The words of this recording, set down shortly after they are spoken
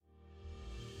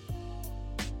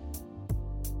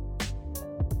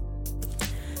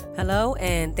Hello,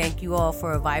 and thank you all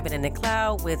for vibing in the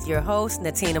cloud with your host,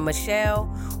 Natina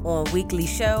Michelle, on weekly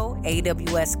show,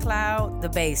 AWS Cloud, The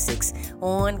Basics,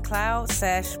 on Cloud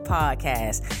Sesh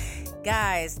Podcast.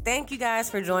 Guys, thank you guys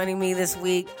for joining me this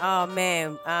week. Oh,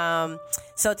 man.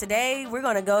 So today we're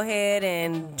going to go ahead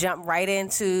and jump right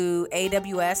into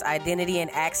AWS Identity and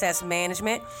Access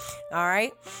Management. All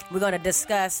right. We're going to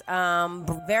discuss,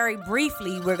 very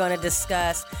briefly, we're going to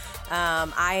discuss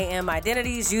IAM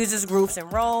identities, users, groups,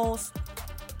 and roles.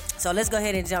 So let's go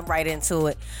ahead and jump right into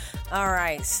it. All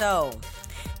right. So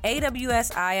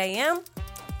AWS IAM,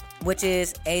 which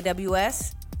is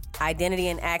AWS Identity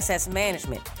and Access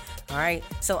Management. All right.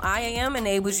 So IAM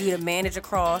enables you to manage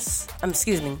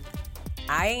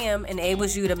IAM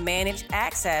enables you to manage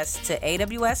access to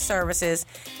AWS services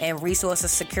and resources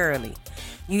securely.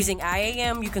 Using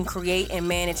IAM, you can create and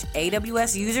manage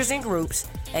AWS users and groups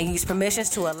and use permissions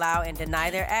to allow and deny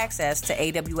their access to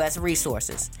AWS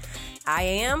resources.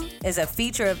 IAM is a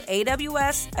feature of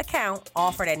AWS account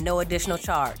offered at no additional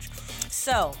charge.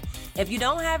 So, if you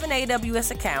don't have an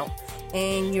AWS account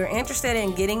and you're interested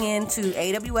in getting into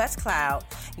AWS Cloud,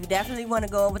 you definitely want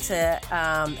to go over to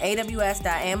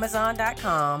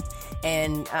aws.amazon.com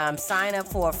and sign up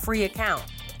for a free account.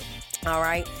 All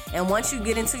right. And once you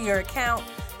get into your account,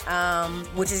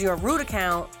 which is your root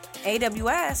account,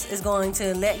 AWS is going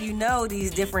to let you know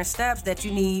these different steps that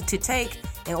you need to take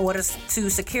in order to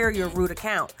secure your root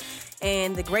account.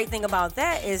 And the great thing about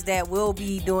that is that we'll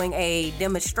be doing a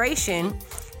demonstration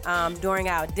during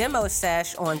our demo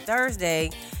sesh on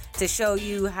Thursday to show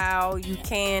you how you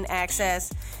can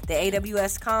access the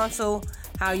AWS console,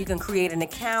 how you can create an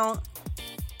account,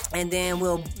 and then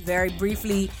we'll very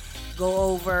briefly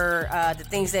go over the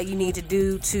things that you need to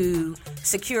do to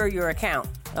secure your account.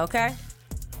 Okay?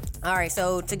 All right,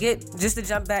 so to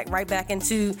jump right back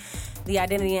into the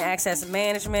identity and access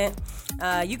management,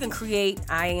 you can create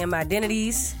IAM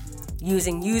identities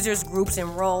using users, groups,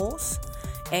 and roles.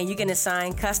 And you can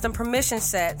assign custom permission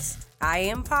sets,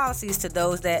 IAM policies to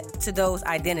those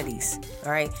identities.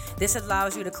 All right. This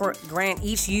allows you to grant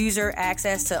each user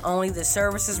access to only the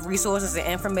services, resources, and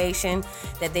information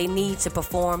that they need to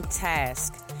perform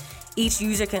tasks. Each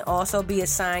user can also be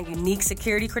assigned unique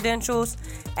security credentials,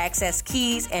 access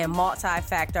keys, and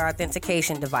multi-factor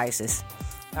authentication devices.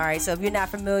 All right. So if you're not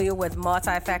familiar with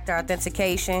multi-factor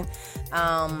authentication,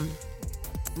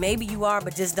 maybe you are,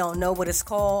 but just don't know what it's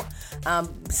called.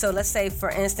 So let's say, for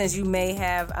instance, you may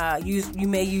have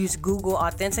use Google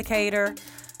Authenticator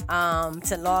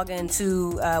to log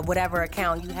into whatever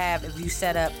account you have. If you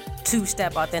set up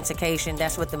two-step authentication,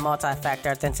 that's what the multi-factor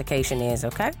authentication is.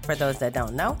 Okay, for those that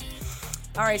don't know.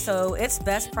 All right, so it's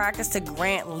best practice to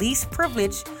grant least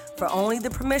privilege for only the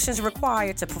permissions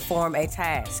required to perform a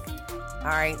task. All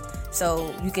right,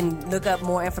 so you can look up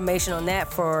more information on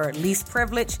that for least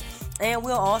privilege. And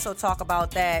we'll also talk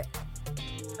about that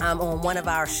on one of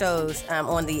our shows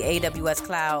on the AWS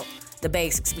Cloud, The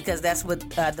Basics, because that's what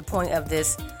the point of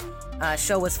this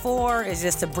show is for, is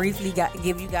just to briefly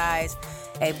give you guys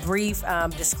a brief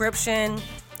description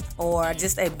or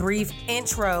just a brief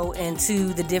intro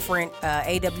into the different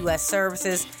AWS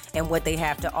services and what they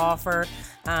have to offer.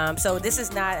 So this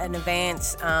is not an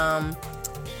advanced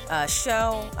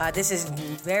show. This is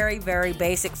very, very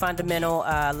basic, fundamental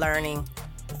learning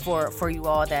for you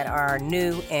all that are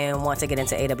new and want to get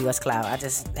into AWS Cloud. I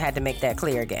just had to make that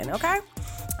clear again, okay?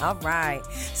 All right.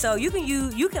 So you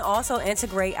can also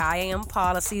integrate IAM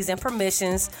policies and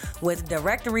permissions with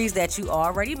directories that you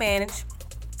already manage.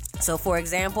 So for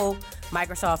example,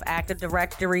 Microsoft Active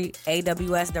Directory,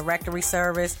 AWS Directory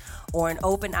Service, or an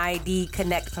OpenID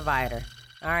Connect provider.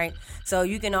 All right. So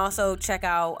you can also check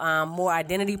out more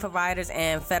identity providers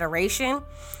and federation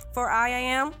for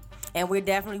IAM. And we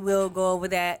definitely will go over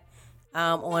that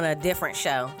on a different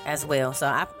show as well. So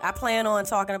I plan on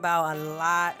talking about a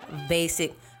lot of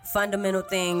basic, fundamental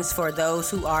things for those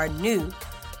who are new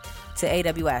to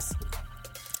AWS.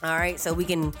 All right, so we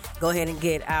can go ahead and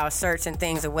get our certs and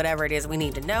things or whatever it is we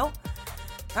need to know.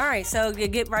 All right, so to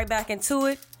get right back into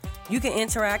it, you can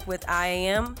interact with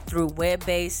IAM through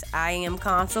web-based IAM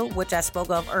console, which I spoke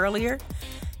of earlier,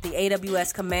 the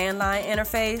AWS command line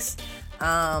interface.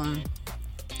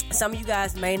 Some of you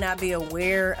guys may not be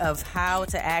aware of how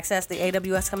to access the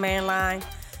AWS command line,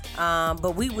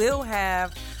 but we will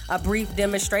have a brief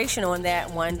demonstration on that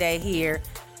one day here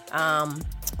on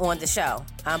the show.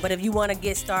 But if you want to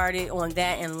get started on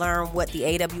that and learn what the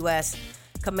AWS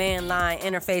command line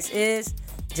interface is,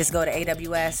 just go to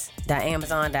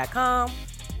aws.amazon.com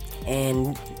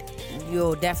and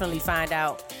you'll definitely find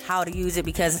out how to use it,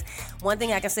 because one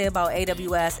thing I can say about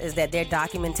AWS is that their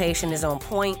documentation is on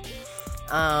point.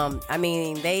 I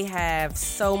mean, they have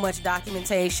so much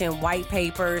documentation, white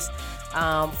papers,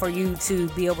 for you to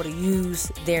be able to use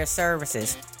their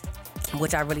services,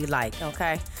 which I really like,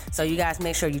 okay? So you guys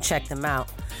make sure you check them out.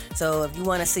 So if you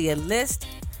want to see a list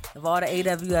of all the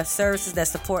AWS services that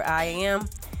support IAM,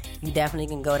 you definitely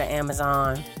can go to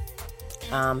Amazon,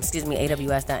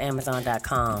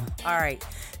 AWS.amazon.com. All right,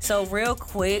 so real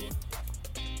quick,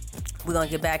 we're going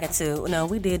to get back into,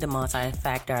 we did the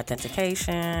multi-factor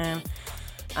authentication.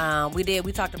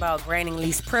 We talked about granting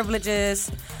least privileges.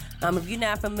 If you're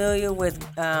not familiar with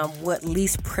what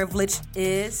least privilege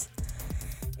is,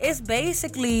 it's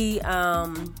basically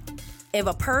if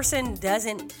a person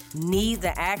doesn't need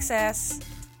the access,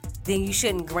 then you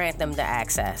shouldn't grant them the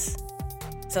access.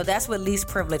 So that's what least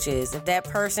privilege is. If that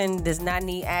person does not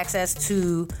need access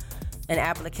to an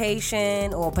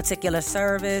application or a particular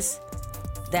service,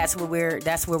 that's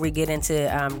where we get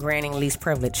into granting least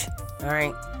privilege. All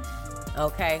right.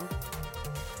 Okay.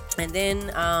 And then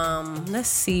let's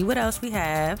see what else we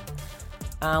have.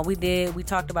 We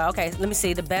talked about, okay, let me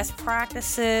see the best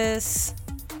practices.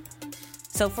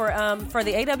 So for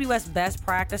the AWS best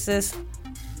practices,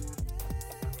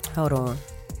 hold on.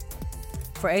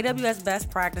 For AWS best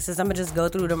practices, I'm gonna just go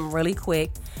through them really quick.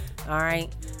 All right.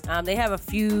 They have a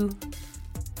few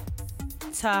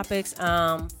topics.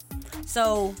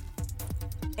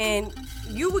 And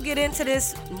you will get into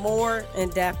this more in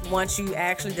depth once you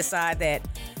actually decide that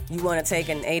you want to take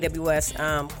an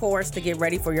AWS course to get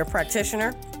ready for your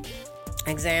practitioner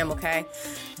exam, okay?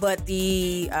 But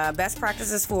the best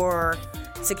practices for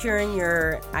securing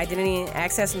your identity and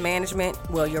access management,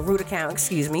 your root account,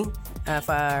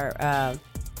 for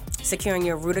securing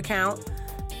your root account,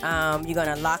 you're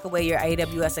going to lock away your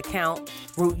AWS account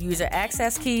root user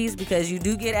access keys, because you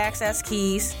do get access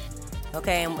keys,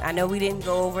 okay? And I know we didn't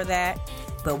go over that,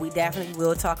 but we definitely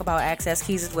will talk about access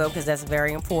keys as well, because that's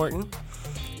very important.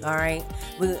 All right,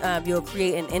 you'll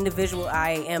create an individual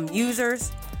IAM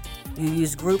users. You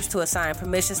use groups to assign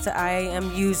permissions to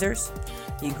IAM users.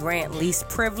 You grant least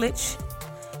privilege.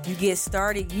 You get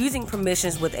started using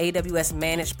permissions with AWS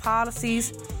managed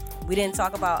policies. We didn't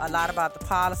talk a lot about the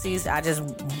policies. I just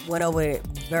went over it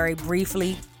very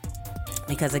briefly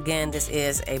because, again, this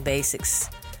is a basics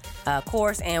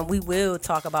course, and we will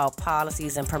talk about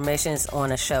policies and permissions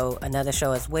on another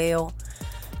show as well.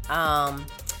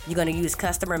 You're going to use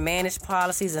customer managed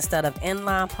policies instead of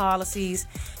inline policies.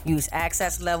 Use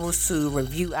access levels to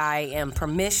review IAM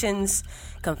permissions.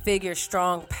 Configure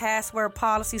strong password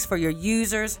policies for your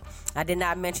users. I did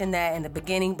not mention that in the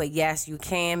beginning, but yes, you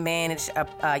can manage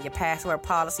your password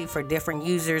policy for different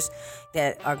users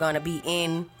that are going to be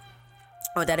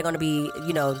that are going to be,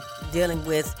 dealing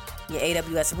with your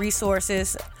AWS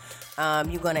resources.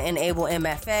 You're going to enable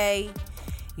MFA.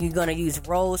 You're going to use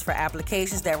roles for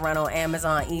applications that run on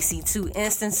Amazon EC2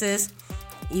 instances,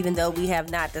 even though we have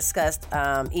not discussed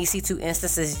EC2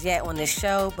 instances yet on this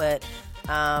show, but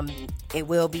it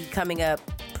will be coming up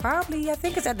probably, I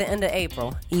think it's at the end of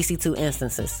April, EC2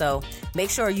 instances. So make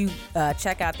sure you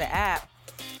check out the app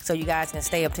so you guys can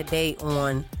stay up to date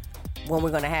on when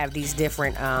we're going to have these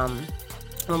different,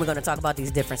 when we're going to talk about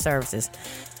these different services.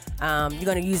 You're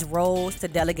going to use roles to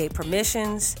delegate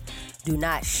permissions. Do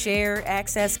not share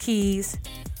access keys.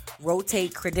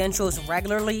 Rotate credentials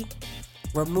regularly.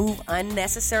 Remove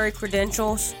unnecessary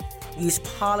credentials. Use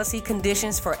policy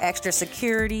conditions for extra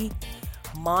security.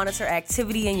 Monitor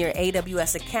activity in your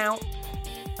AWS account.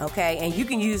 Okay, and you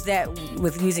can use that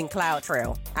with using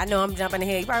CloudTrail. I know I'm jumping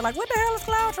ahead. You're probably like, what the hell is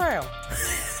CloudTrail?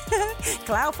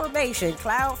 CloudFormation,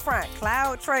 CloudFront,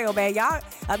 CloudTrail, man. Y'all,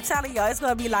 I'm telling y'all, it's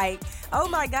going to be like, oh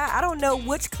my God, I don't know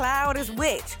which cloud is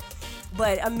which.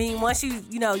 But I mean, once you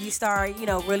start,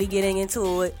 really getting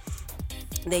into it,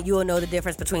 then you'll know the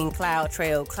difference between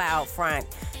CloudTrail, CloudFront,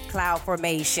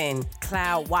 CloudFormation,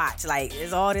 CloudWatch. Like,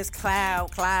 it's all this cloud.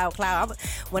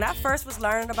 When I first was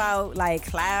learning about like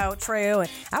CloudTrail, and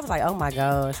I was like, oh my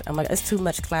gosh, I'm like, it's too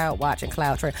much CloudWatch and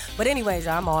CloudTrail. But anyways,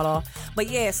 y'all, I'm all off. But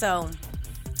yeah, so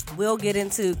we'll get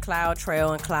into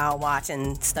CloudTrail and CloudWatch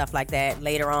and stuff like that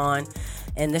later on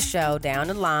in the show down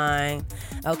the line.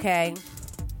 Okay.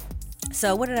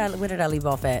 So where did I leave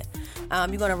off at?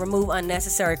 You're going to remove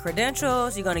unnecessary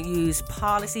credentials. You're going to use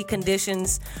policy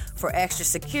conditions for extra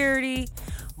security.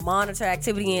 Monitor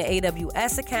activity in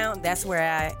AWS account. That's where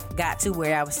I got to,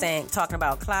 where I was talking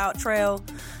about CloudTrail,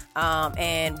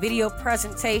 and video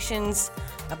presentations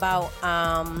about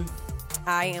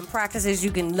IAM practices.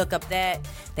 You can look up that.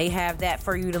 They have that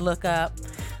for you to look up.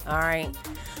 All right.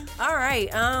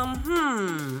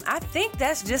 I think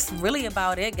that's just really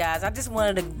about it, guys. I just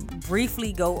wanted to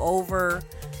briefly go over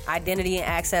identity and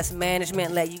access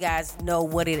management, let you guys know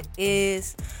what it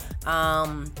is.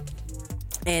 And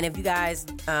if you guys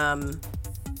want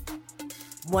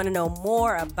to know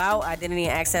more about identity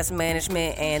and access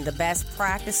management and the best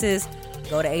practices,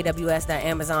 go to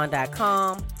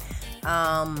aws.amazon.com.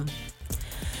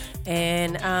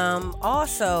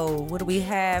 Also, what do we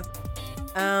have?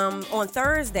 On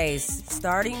Thursdays,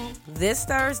 starting this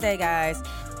Thursday, guys,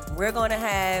 we're going to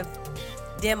have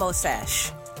Demo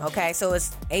Sesh. Okay, so it's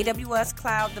AWS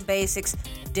Cloud, the basics,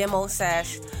 Demo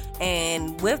Sesh.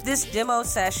 And with this demo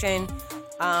session,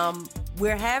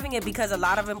 we're having it because a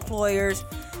lot of employers,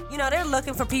 they're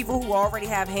looking for people who already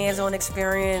have hands-on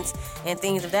experience and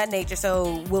things of that nature.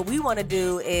 So what we want to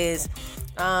do is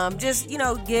just,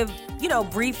 give,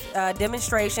 brief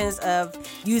demonstrations of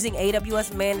using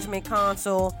AWS Management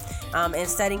Console and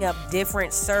setting up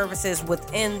different services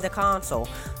within the console.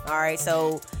 All right,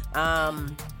 so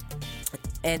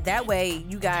and that way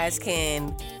you guys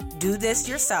can do this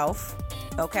yourself,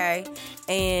 okay?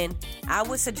 And I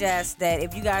would suggest that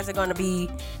if you guys are going to be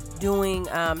doing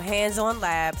hands-on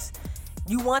labs,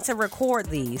 you want to record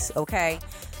these, okay?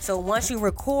 So once you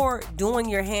record doing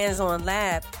your hands-on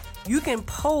lab, you can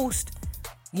post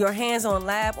your hands-on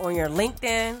lab on your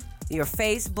LinkedIn, your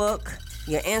Facebook,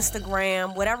 your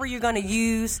Instagram, whatever you're going to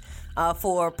use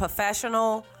for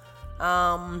professional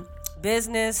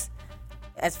business.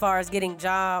 As far as getting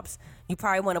jobs, you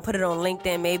probably want to put it on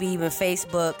LinkedIn, maybe even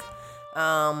Facebook,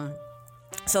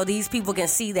 so these people can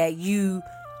see that you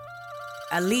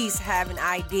at least have an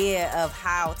idea of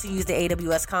how to use the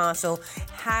AWS console,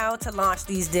 how to launch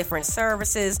these different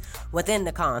services within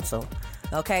the console.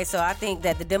 Okay, so I think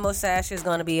that the demo session is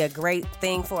going to be a great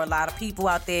thing for a lot of people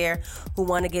out there who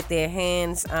want to get their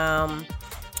hands on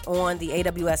the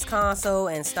AWS console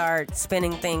and start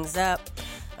spinning things up.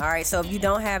 All right, so if you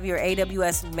don't have your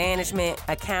AWS management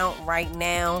account right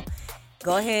now,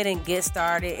 go ahead and get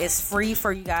started. It's free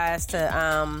for you guys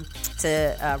to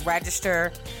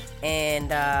register, and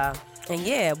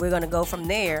yeah, we're gonna go from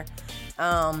there.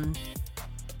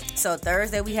 So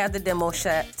Thursday we have the demo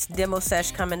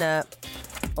sesh coming up.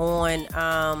 On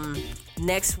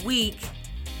next week,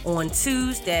 on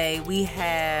Tuesday, we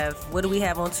have, what do we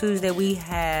have on Tuesday? We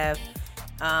have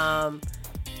Amazon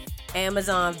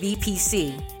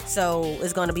VPC. So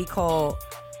it's going to be called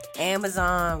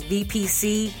Amazon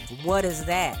VPC. What is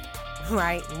that?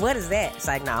 Right? What is that? It's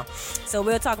like, no. So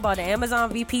we'll talk about the Amazon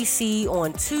VPC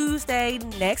on Tuesday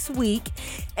next week.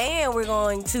 And we're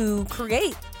going to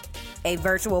create a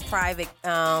virtual private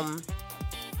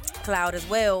cloud as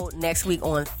well next week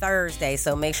on Thursday.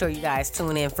 So make sure you guys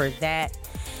tune in for that.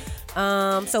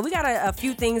 So we got a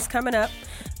few things coming up.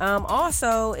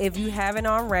 Also, if you haven't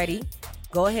already,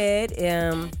 go ahead.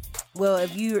 Well,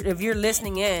 if you're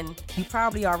listening in, you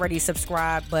probably already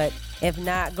subscribed, but if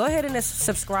not, go ahead and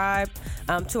subscribe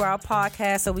to our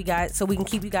podcast so we can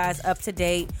keep you guys up to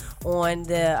date on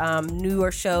the newer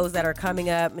shows that are coming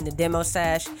up and the demo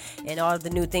sesh and all of the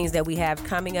new things that we have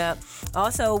coming up.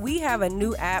 Also, we have a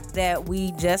new app that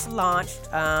we just launched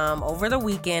over the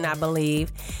weekend, I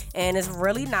believe, and it's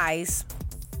really nice.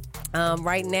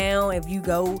 Right now, if you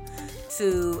go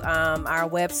to our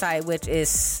website, which is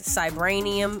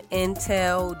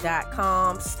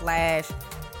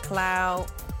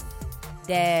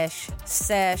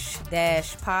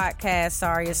cybraniumintel.com/cloud-sesh-podcast.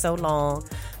 Sorry it's so long,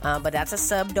 but that's a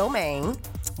subdomain,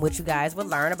 which you guys will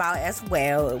learn about as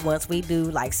well once we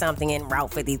do like something in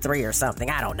Route 53 or something.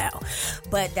 I don't know,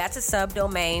 but that's a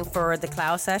subdomain for the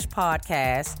Cloud Sesh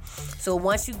podcast. So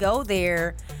once you go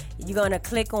there, you're going to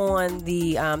click on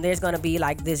the there's going to be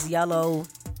like this yellow,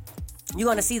 you're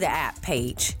going to see the app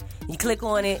page. You click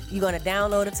on it, you're going to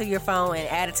download it to your phone and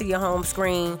add it to your home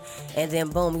screen, and then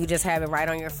boom, you just have it right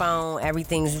on your phone.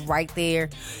 Everything's right there.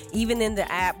 Even in the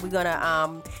app,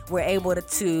 we're able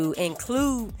to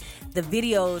include the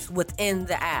videos within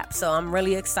the app. So I'm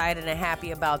really excited and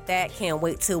happy about that. Can't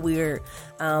wait till we're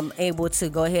able to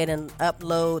go ahead and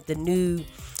upload the new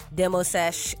demo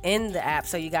sesh in the app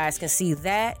so you guys can see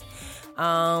that.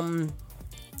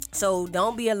 So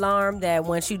don't be alarmed that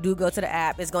once you do go to the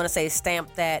app, it's going to say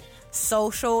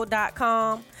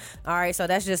stampthatsocial.com. All right, so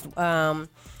that's just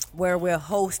where we're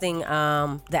hosting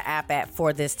the app at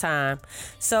for this time.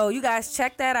 So you guys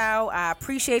check that out. I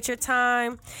appreciate your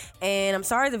time. And I'm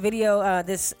sorry the video,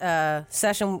 this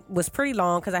session was pretty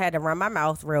long because I had to run my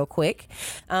mouth real quick.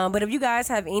 But if you guys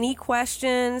have any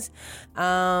questions,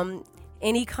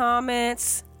 any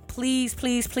comments,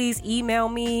 please email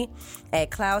me at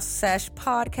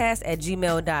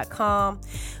cloudseshpodcast@gmail.com.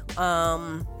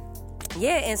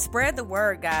 Yeah, and spread the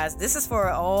word, guys. This is for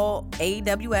all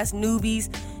AWS newbies,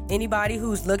 anybody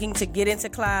who's looking to get into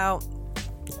cloud,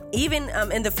 Even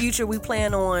in the future, we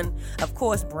plan on, of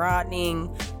course,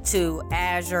 broadening to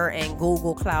Azure and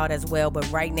Google Cloud as well. But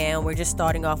right now, we're just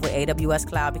starting off with AWS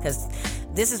Cloud because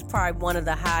this is probably one of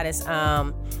the hottest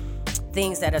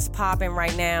things that is popping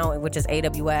right now, which is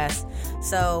AWS.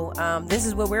 So this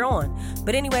is what we're on.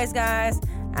 But anyways, guys,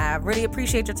 I really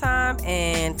appreciate your time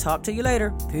and talk to you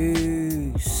later.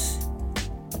 Peace.